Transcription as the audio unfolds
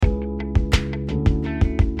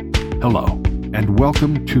Hello, and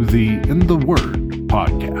welcome to the In the Word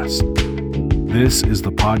podcast. This is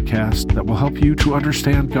the podcast that will help you to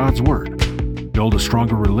understand God's Word, build a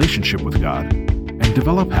stronger relationship with God, and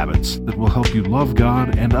develop habits that will help you love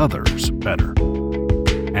God and others better.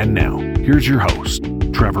 And now, here's your host,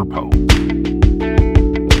 Trevor Poe.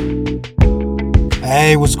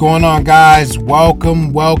 Hey, what's going on, guys?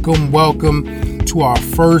 Welcome to our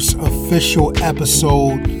first official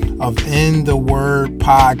episode of In the Word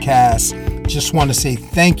podcast. Just want to say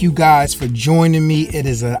thank you guys for joining me. It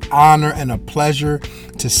is an honor and a pleasure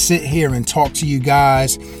to sit here and talk to you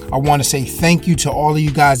guys. I want to say thank you to all of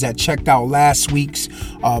you guys that checked out last week's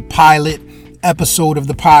pilot episode of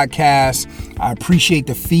the podcast. I appreciate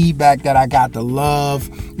the feedback that I got, the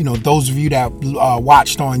love. Those of you that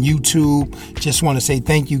watched on YouTube, just want to say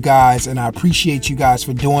thank you guys, and I appreciate you guys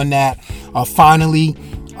for doing that. Finally,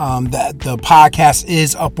 that the podcast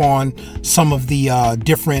is up on some of the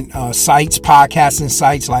different podcasting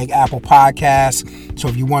sites like Apple Podcasts. So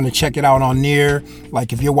if you want to check it out on there,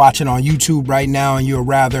 like if you're watching on YouTube right now and you'd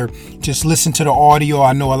rather just listen to the audio,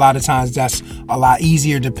 I know a lot of times that's a lot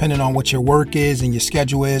easier depending on what your work is and your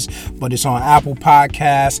schedule is, but it's on Apple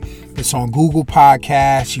Podcasts, it's on Google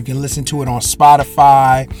Podcasts, you can listen to it on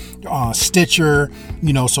Spotify, Stitcher,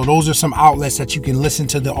 so those are some outlets that you can listen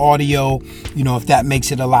to the audio, if that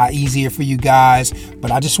makes it a lot easier for you guys. But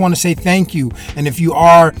I just want to say thank you. And if you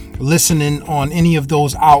are listening on any of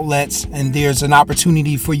those outlets and there's an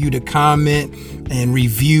opportunity for you to comment and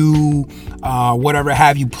review, whatever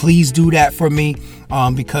have you, please do that for me,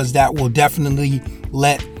 because that will definitely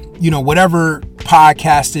let whatever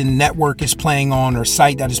podcasting network is playing on or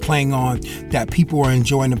site that is playing on, that people are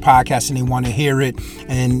enjoying the podcast and they want to hear it.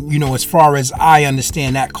 And as far as I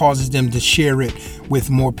understand, that causes them to share it with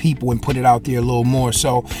more people and put it out there a little more.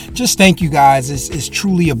 So just thank you guys. It's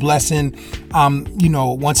truly a blessing.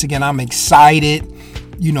 Once again, I'm excited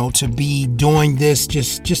to be doing this,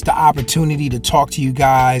 just the opportunity to talk to you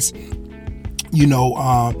guys,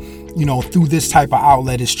 through this type of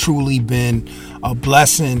outlet has truly been a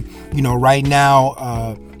blessing. Right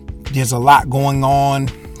now, there's a lot going on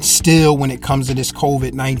still when it comes to this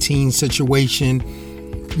COVID-19 situation.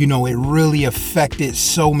 It really affected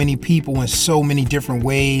so many people in so many different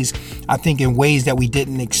ways. I think in ways that we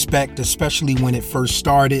didn't expect, especially when it first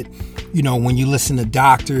started. When you listen to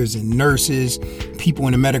doctors and nurses, people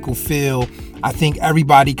in the medical field, I think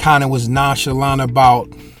everybody kind of was nonchalant about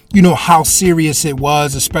how serious it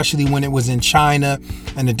was, especially when it was in China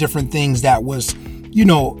and the different things that was,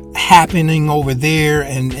 happening over there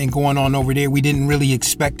and going on over there. We didn't really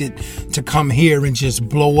expect it to come here and just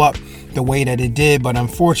blow up the way that it did. But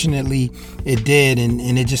unfortunately, it did. And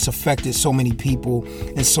it just affected so many people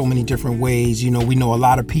in so many different ways. We know a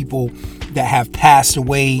lot of people that have passed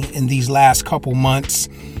away in these last couple months.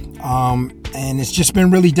 And it's just been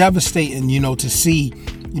really devastating, to see.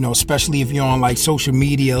 Especially if you're on like social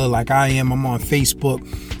media like I am. I'm on Facebook,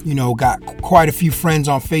 got quite a few friends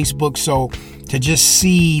on Facebook. So to just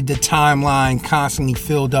see the timeline constantly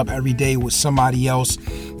filled up every day with somebody else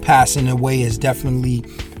passing away has definitely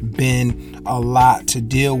been a lot to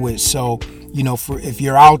deal with. So, if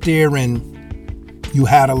you're out there and you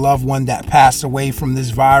had a loved one that passed away from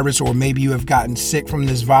this virus, or maybe you have gotten sick from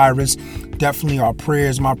this virus, definitely my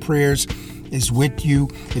prayers is with you.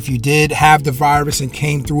 If you did have the virus and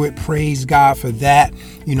came through it, praise God for that.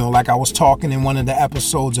 Like I was talking in one of the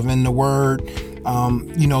episodes of In the Word,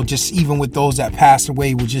 just even with those that passed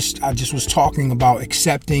away, I just was talking about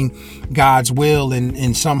accepting God's will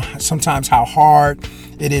and sometimes how hard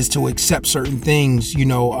it is to accept certain things,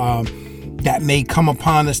 that may come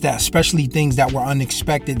upon us, that especially things that were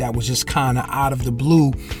unexpected, that was just kind of out of the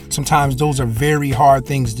blue. Sometimes those are very hard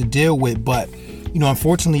things to deal with, but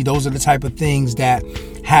unfortunately, those are the type of things that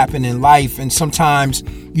happen in life. And sometimes,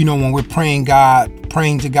 when we're praying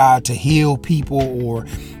to God to heal people or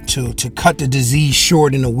to cut the disease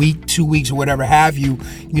short in a week, 2 weeks, or whatever have you,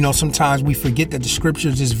 sometimes we forget that the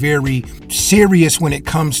scriptures is very serious when it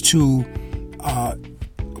comes to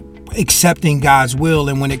accepting God's will.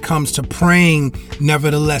 And when it comes to praying,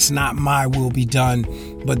 nevertheless, not my will be done,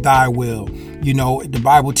 but thy will. The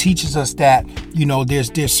Bible teaches us that,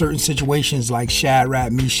 there's certain situations like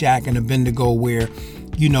Shadrach, Meshach, and Abednego where,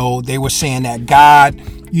 they were saying that God,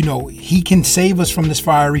 he can save us from this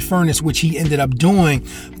fiery furnace, which he ended up doing.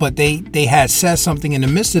 But they had said something in the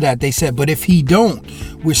midst of that. They said, but if he don't,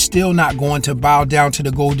 we're still not going to bow down to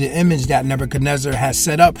the golden image that Nebuchadnezzar has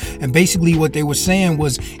set up. And basically what they were saying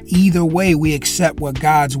was, either way, we accept what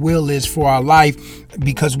God's will is for our life,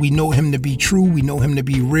 because we know him to be true, we know him to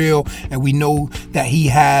be real, and we know that he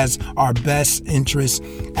has our best interests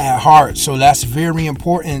at heart. So that's very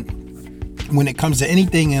important when it comes to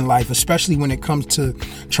anything in life, especially when it comes to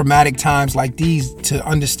traumatic times like these, to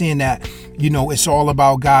understand that, it's all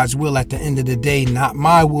about God's will at the end of the day. Not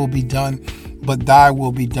my will be done, but thy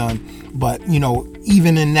will be done. But,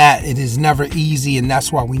 even in that, it is never easy. And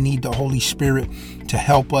that's why we need the Holy Spirit to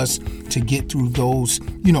help us to get through those,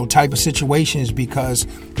 type of situations, because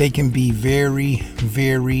they can be very,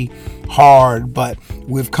 very hard. But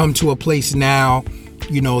we've come to a place now,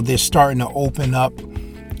 they're starting to open up,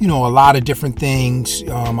 a lot of different things.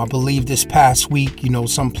 I believe this past week,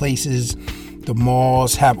 some places, the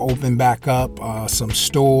malls have opened back up, some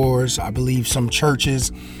stores, I believe some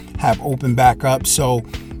churches have opened back up. So,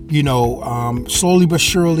 slowly but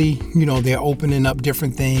surely, they're opening up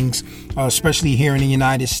different things, especially here in the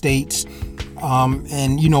United States.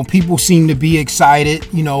 And people seem to be excited.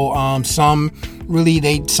 Some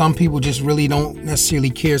people just really don't necessarily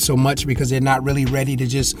care so much because they're not really ready to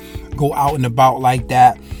just go out and about like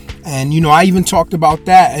that. And, I even talked about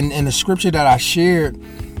that in the scripture that I shared,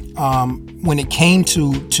 when it came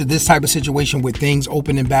to this type of situation with things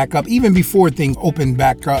opening back up, even before things opened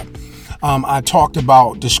back up. I talked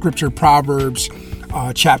about the scripture Proverbs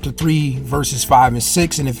chapter 3, verses 5 and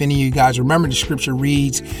 6. And if any of you guys remember, the scripture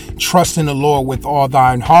reads, "Trust in the Lord with all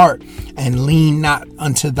thine heart, and lean not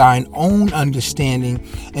unto thine own understanding.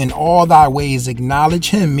 In all thy ways acknowledge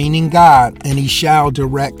him," meaning God, "and he shall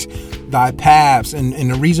direct thy paths." And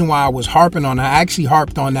the reason why I was harping on that, I actually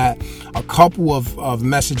harped on that a couple of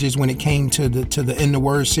messages when it came to the In the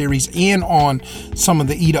Word series and on some of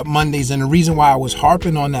the Eat Up Mondays. And the reason why I was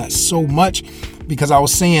harping on that so much, because I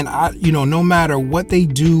was saying, no matter what they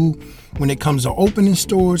do when it comes to opening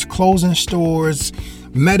stores, closing stores,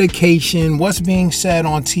 medication, what's being said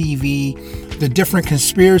on TV, the different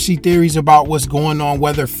conspiracy theories about what's going on,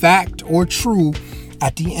 whether fact or true,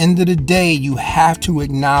 at the end of the day, you have to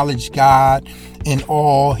acknowledge God in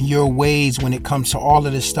all your ways when it comes to all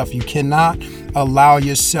of this stuff. You cannot allow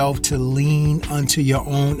yourself to lean unto your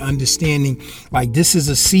own understanding. Like, this is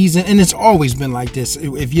a season, and it's always been like this.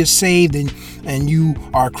 If you're saved and you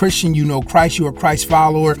are a Christian, you know Christ, you're a Christ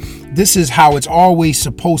follower, this is how it's always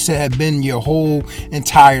supposed to have been your whole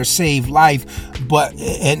entire saved life. But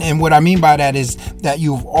and what I mean by that is that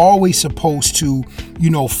you've always supposed to,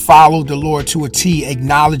 follow the Lord to a T,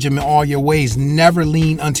 acknowledge him in all your ways, never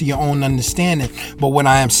lean unto your own understanding. But when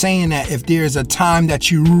I am saying that, if there's a time that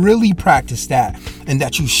you really practice that, and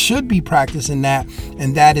that you should be practicing that,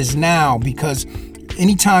 and that is now, because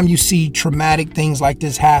anytime you see traumatic things like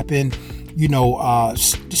this happen,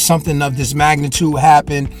 something of this magnitude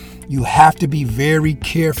happen, you have to be very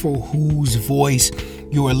careful whose voice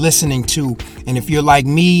you are listening to. And if you're like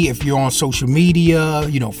me, if you're on social media,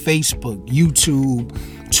 Facebook, YouTube,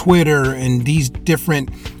 Twitter, and these different,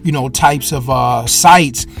 types of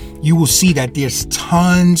sites, you will see that there's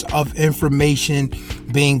tons of information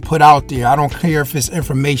being put out there. I don't care if it's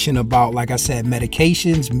information about, like I said,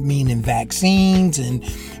 medications, meaning vaccines and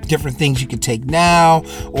different things you can take now,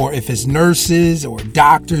 or if it's nurses or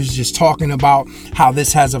doctors just talking about how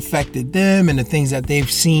this has affected them and the things that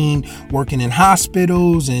they've seen working in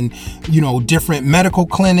hospitals and, different medical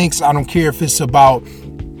clinics. I don't care if it's about,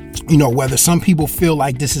 whether some people feel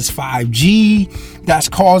like this is 5G that's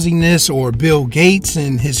causing this, or Bill Gates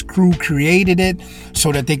and his crew created it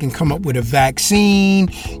so that they can come up with a vaccine.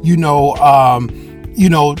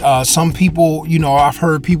 Some people, I've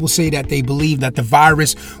heard people say that they believe that the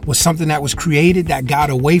virus was something that was created that got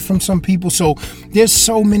away from some people. So there's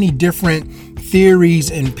so many different theories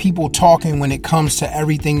and people talking when it comes to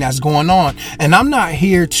everything that's going on. And I'm not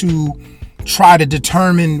here to try to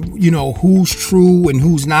determine, who's true and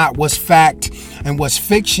who's not, what's fact and what's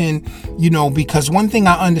fiction, because one thing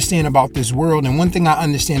I understand about this world and one thing I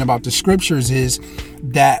understand about the scriptures is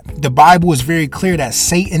that the Bible is very clear that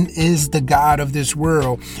Satan is the god of this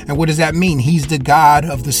world. And what does that mean? He's the god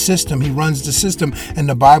of the system. He runs the system. And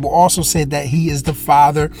the Bible also said that he is the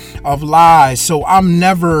father of lies. So I'm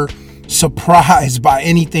never surprised by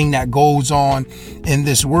anything that goes on in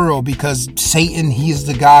this world, because Satan, he is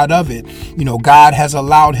the god of it. God has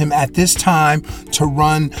allowed him at this time to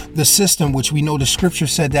run the system, which we know the scripture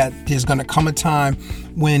said that there's going to come a time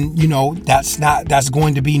when, that's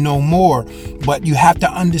going to be no more. But you have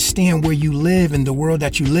to understand where you live and the world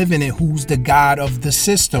that you live in and who's the god of the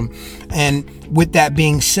system. And with that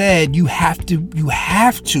being said, you have to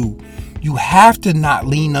not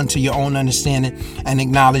lean unto your own understanding and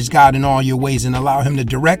acknowledge God in all your ways and allow him to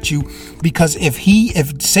direct you. Because if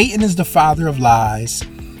Satan is the father of lies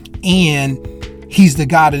and he's the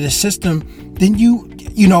god of the system, then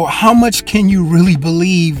how much can you really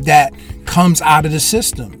believe that comes out of the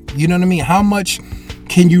system? You know what I mean? How much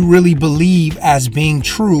can you really believe as being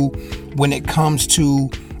true when it comes to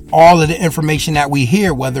all of the information that we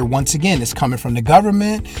hear, whether once again it's coming from the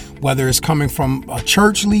government, whether it's coming from a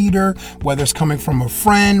church leader, whether it's coming from a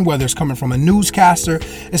friend, whether it's coming from a newscaster.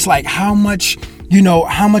 It's like, how much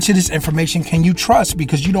of this information can you trust?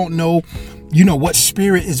 Because you don't know, what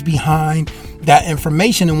spirit is behind that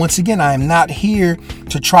information. And once again, I am not here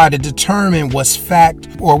to try to determine what's fact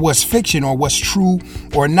or what's fiction or what's true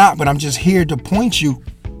or not, but I'm just here to point you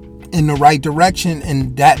in the right direction,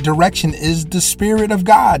 and that direction is the Spirit of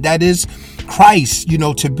God. That is Christ,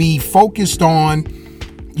 to be focused on,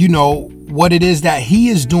 what it is that he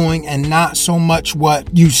is doing, and not so much what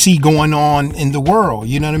you see going on in the world,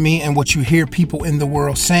 you know what I mean? And what you hear people in the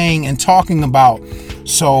world saying and talking about.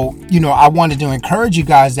 So, I wanted to encourage you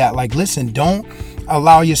guys that, like, listen, don't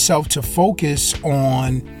allow yourself to focus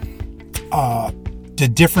on the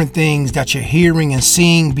different things that you're hearing and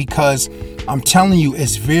seeing, because I'm telling you,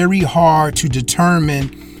 it's very hard to determine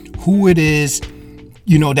who it is,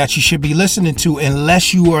 that you should be listening to,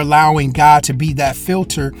 unless you are allowing God to be that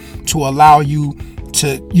filter to allow you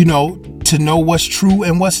to know what's true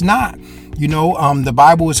and what's not. The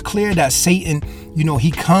Bible is clear that Satan,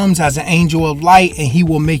 he comes as an angel of light, and he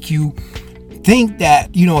will make you think that,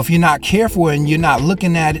 if you're not careful and you're not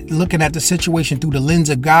looking at the situation through the lens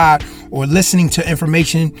of God, or listening to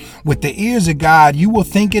information with the ears of God, you will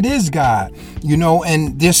think it is God,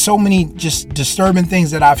 and there's so many just disturbing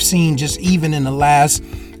things that I've seen just even in the last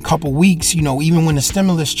couple weeks. Even when the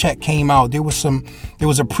stimulus check came out, there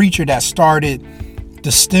was a preacher that started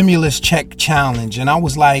the stimulus check challenge, and I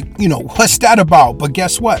was like, what's that about? But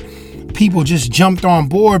guess what? People just jumped on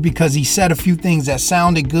board because he said a few things that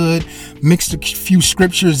sounded good, mixed a few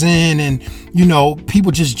scriptures in, and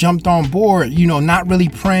people just jumped on board, not really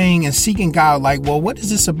praying and seeking God. Like, well, what is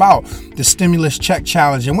this about? The stimulus check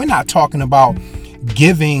challenge. And we're not talking about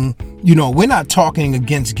giving, we're not talking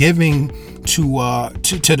against giving to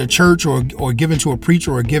the church or giving to a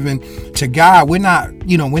preacher or giving to God. We're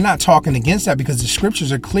not talking against that, because the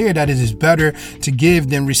scriptures are clear that it is better to give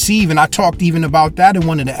than receive. And I talked even about that in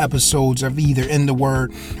one of the episodes of either In the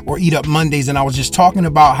Word or Eat Up Mondays. And I was just talking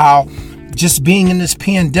about how just being in this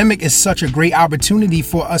pandemic is such a great opportunity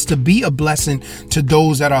for us to be a blessing to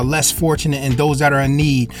those that are less fortunate and those that are in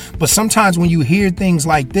need. But sometimes when you hear things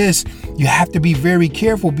like this, you have to be very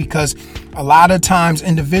careful, because a lot of times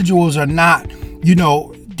individuals are not,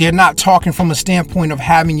 they're not talking from a standpoint of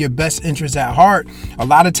having your best interests at heart. A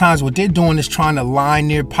lot of times what they're doing is trying to line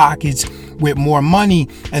their pockets with more money.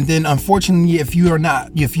 And then unfortunately, if you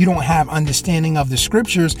don't have understanding of the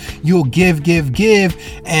scriptures, you'll give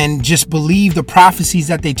and just believe the prophecies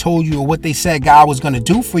that they told you or what they said God was going to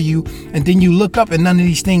do for you. And then you look up and none of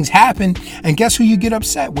these things happen. And guess who you get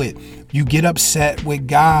upset with? You get upset with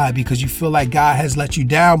God, because you feel like God has let you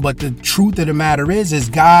down. But the truth of the matter is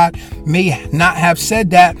God may not have said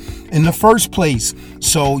that in the first place.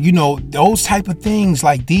 So, those type of things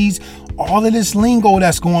like these, all of this lingo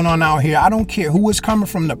that's going on out here, I don't care who is coming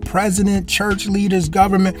from, the president, church leaders,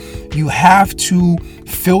 government. You have to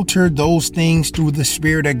filter those things through the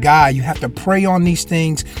Spirit of God. You have to pray on these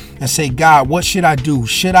things and say, God, what should I do?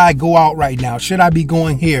 Should I go out right now? Should I be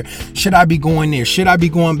going here? Should I be going there? Should I be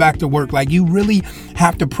going back to work? Like, you really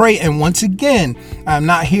have to pray. And once again, I'm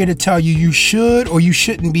not here to tell you you should or you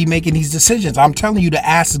shouldn't be making these decisions. I'm telling you to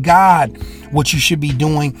ask God what you should be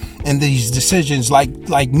doing in these decisions. Like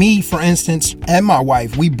me, for instance, and my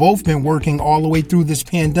wife, we both been working all the way through this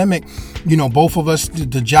pandemic. Both of us,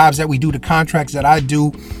 the jobs that we do, the contracts that I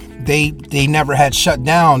do, they never had shut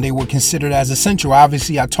down. They were considered as essential.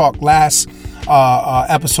 Obviously, I talked last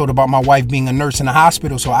episode about my wife being a nurse in a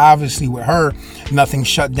hospital. So obviously with her, nothing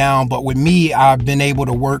shut down. But with me, I've been able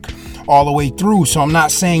to work all the way through. So I'm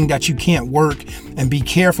not saying that you can't work and be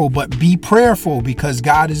careful, but be prayerful, because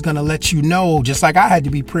God is going to let you know, just like I had to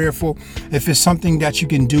be prayerful, if it's something that you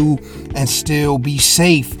can do and still be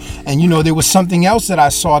safe. And, there was something else that I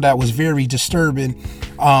saw that was very disturbing.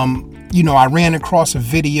 I ran across a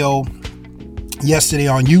video yesterday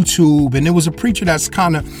on YouTube, and it was a preacher that's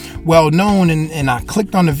kind of well known, and I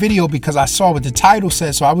clicked on the video because I saw what the title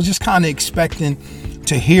said. So I was just kind of expecting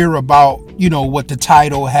to hear about, what the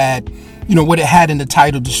title had, what it had in the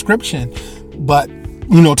title description. But,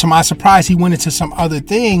 to my surprise, he went into some other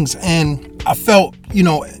things, and I felt,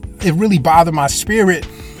 it really bothered my spirit,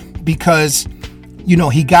 because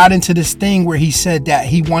he got into this thing where he said that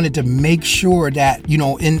he wanted to make sure that,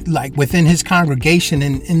 within his congregation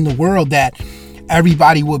and in the world, that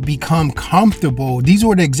everybody would become comfortable. These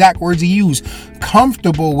were the exact words he used,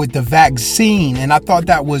 comfortable with the vaccine. And I thought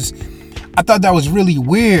that was I thought that was really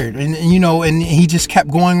weird. And he just kept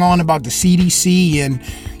going on about the CDC and,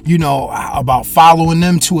 about following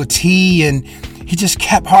them to a T. And he just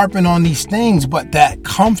kept harping on these things. But that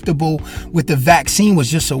comfortable with the vaccine was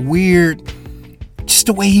just just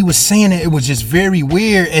the way he was saying it was just very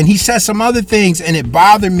weird. And he said some other things and it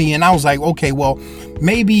bothered me. And I was like, okay, well,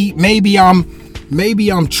 maybe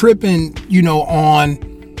I'm tripping, on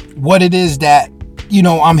what it is that,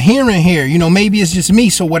 I'm hearing here. Maybe it's just me.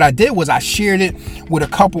 So what I did was I shared it with a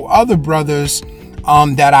couple other brothers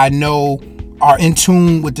that I know are in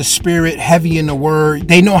tune with the Spirit, heavy in the Word.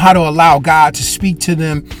 They know how to allow God to speak to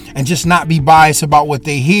them and just not be biased about what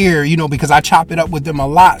they hear, because I chop it up with them a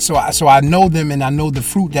lot. So I know them and I know the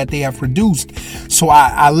fruit that they have produced. So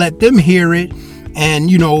I let them hear it.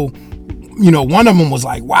 And, one of them was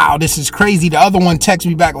like, wow, this is crazy. The other one texted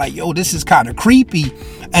me back like, yo, this is kind of creepy.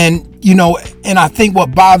 And, and I think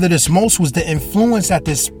what bothered us most was the influence that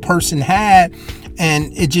this person had.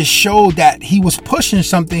 And it just showed that he was pushing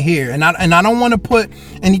something here. And I don't want to put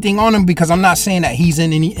anything on him because I'm not saying that he's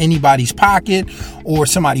in anybody's pocket or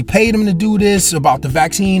somebody paid him to do this about the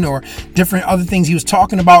vaccine or different other things he was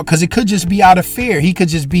talking about, because it could just be out of fear. He could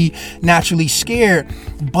just be naturally scared.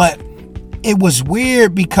 But it was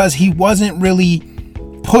weird because he wasn't really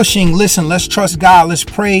pushing, listen, let's trust God, let's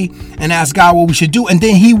pray and ask God what we should do. And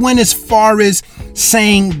then he went as far as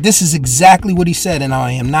saying, this is exactly what he said, and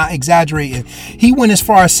I am not exaggerating. He went as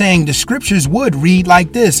far as saying the scriptures would read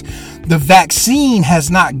like this: the vaccine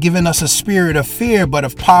has not given us a spirit of fear, but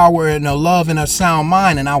of power and of love and a sound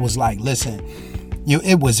mind. And I was like, listen,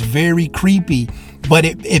 it was very creepy, but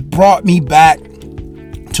it brought me back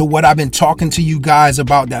to what I've been talking to you guys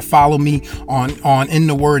about that follow me on In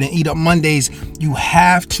the Word and Eat Up Mondays. You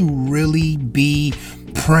have to really be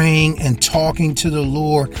praying and talking to the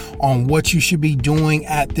Lord on what you should be doing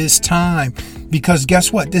at this time, because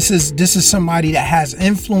guess what, this is somebody that has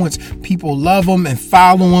influence. People love him and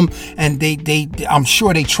follow him, and they I'm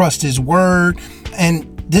sure they trust his word. And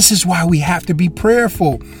this is why we have to be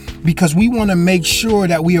prayerful, because we want to make sure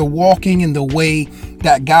that we are walking in the way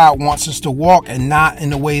that God wants us to walk and not in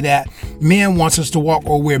the way that man wants us to walk,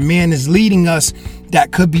 or where man is leading us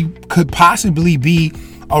that could possibly be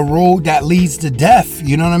a road that leads to death.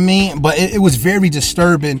 You know what I mean? But it was very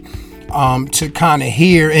disturbing to kind of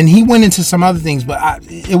hear. And he went into some other things, but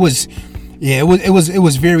it was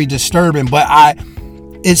very disturbing. But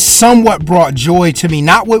it somewhat brought joy to me,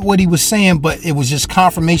 not with what he was saying, but it was just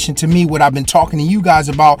confirmation to me what I've been talking to you guys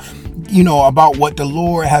about, about what the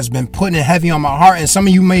Lord has been putting heavy on my heart. And some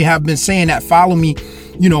of you may have been saying that follow me,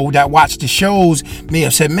 that watch the shows, may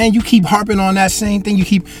have said, man, you keep harping on that same thing.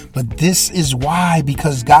 But this is why,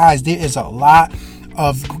 because guys, there is a lot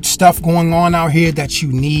of stuff going on out here that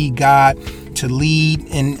you need God to lead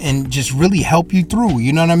and just really help you through.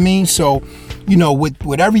 You know what I mean? So,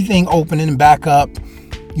 with everything opening back up,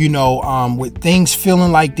 with things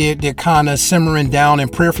feeling like they're kind of simmering down,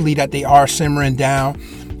 and prayerfully that they are simmering down,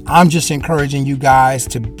 I'm just encouraging you guys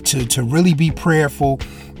to really be prayerful,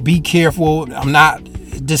 be careful.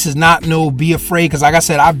 This is not be afraid, because like I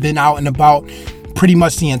said, I've been out and about pretty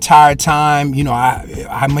much the entire time.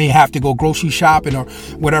 I may have to go grocery shopping or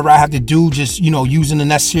whatever I have to do, just, using the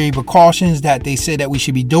necessary precautions that they said that we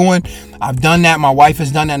should be doing. I've done that. My wife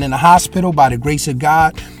has done that in the hospital by the grace of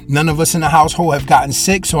God. None of us in the household have gotten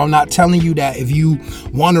sick. So I'm not telling you that if you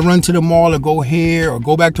want to run to the mall or go here or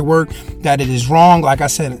go back to work, that it is wrong. Like I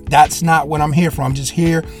said, that's not what I'm here for. I'm just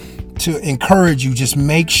here to encourage you. Just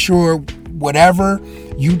make sure whatever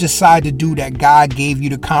you decide to do, that God gave you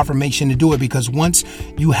the confirmation to do it, because once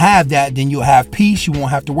you have that, then you'll have peace. You won't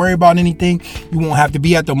have to worry about anything. You won't have to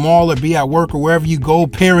be at the mall or be at work or wherever you go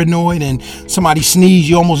paranoid, and somebody sneeze,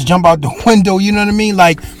 you almost jump out the window. You know what I mean?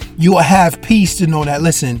 Like, you'll have peace to know that,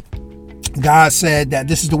 listen, God said that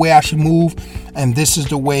this is the way I should move, and this is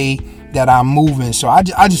the way that I'm moving. So I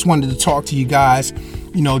just wanted to talk to you guys,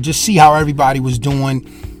 just see how everybody was doing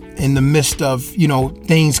in the midst of,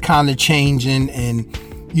 things kind of changing and,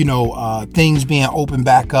 things being opened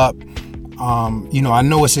back up. I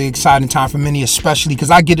know it's an exciting time for many, especially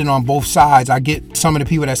because I get it on both sides. I get some of the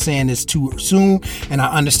people that's saying it's too soon, and I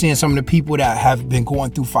understand some of the people that have been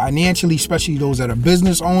going through financially, especially those that are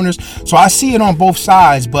business owners. So I see it on both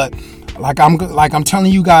sides, but like I'm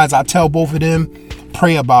telling you guys, I tell both of them,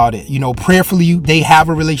 pray about it. Prayerfully, they have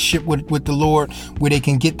a relationship with the Lord where they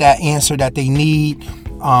can get that answer that they need,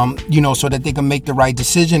 so that they can make the right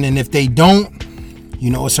decision. And if they don't,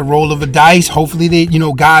 it's a roll of a dice. Hopefully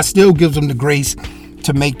God still gives them the grace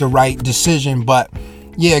to make the right decision. But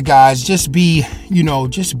yeah, guys, just be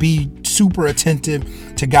super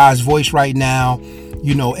attentive to God's voice right now.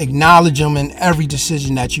 acknowledge him in every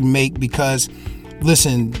decision that you make, because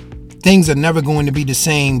listen, things are never going to be the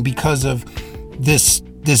same because of this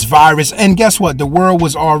virus. And guess what? The world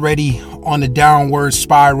was already on a downward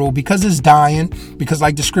spiral because it's dying, because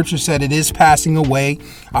like the scripture said, it is passing away.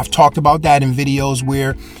 I've talked about that in videos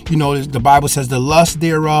where, the Bible says the lust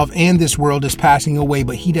thereof and this world is passing away,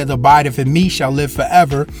 but he that abideth in me shall live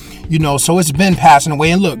forever. So it's been passing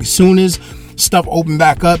away. And look, as soon as stuff opened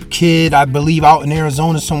back up, kid, I believe out in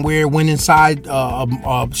Arizona somewhere, went inside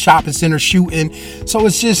a shopping center shooting. So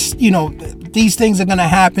it's just, these things are going to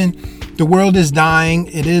happen. The world is dying.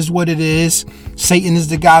 It is what it is. Satan is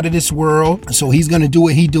the god of this world. So he's going to do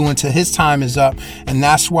what he's doing till his time is up. And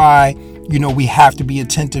that's why, we have to be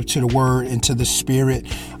attentive to the word and to the Spirit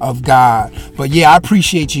of God. But yeah, I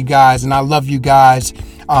appreciate you guys and I love you guys.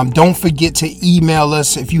 Don't forget to email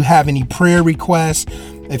us if you have any prayer requests,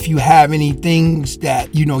 if you have any things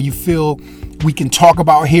that, you feel we can talk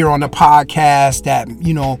about here on the podcast that,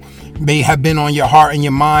 may have been on your heart and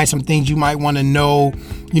your mind, some things you might want to know,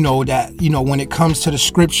 that, when it comes to the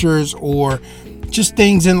scriptures or just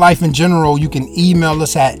things in life in general, you can email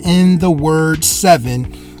us at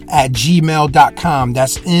intheword7@gmail.com.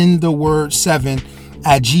 That's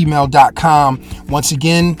intheword7@gmail.com. Once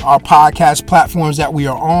again, our podcast platforms that we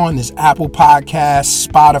are on is Apple Podcasts,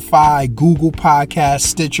 Spotify, Google Podcasts,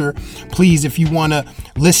 Stitcher. Please, if you want to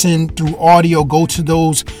listen through audio, go to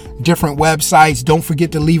those different websites. Don't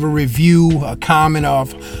forget to leave a review, a comment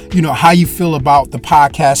of, how you feel about the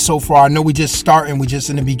podcast so far. I know we just starting, we just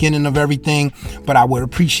in the beginning of everything, but I would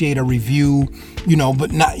appreciate a review,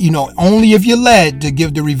 but not, only if you're led to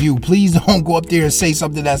give the review. Please don't go up there and say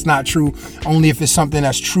something that's not true. Only if it's something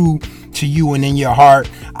that's true to you and in your heart.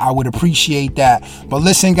 I would appreciate that. But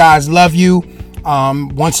listen, guys, love you.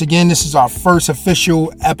 Once again, this is our first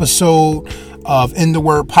official episode of In the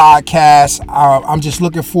Word podcast. I'm just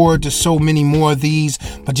looking forward to so many more of these,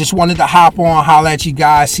 but just wanted to hop on, holler at you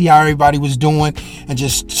guys, see how everybody was doing, and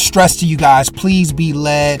just stress to you guys, please be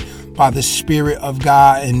led by the Spirit of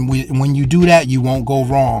God. And when you do that, you won't go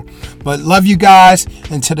wrong. But love you guys.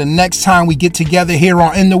 Until the next time we get together here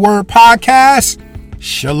on In the Word podcast,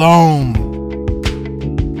 shalom.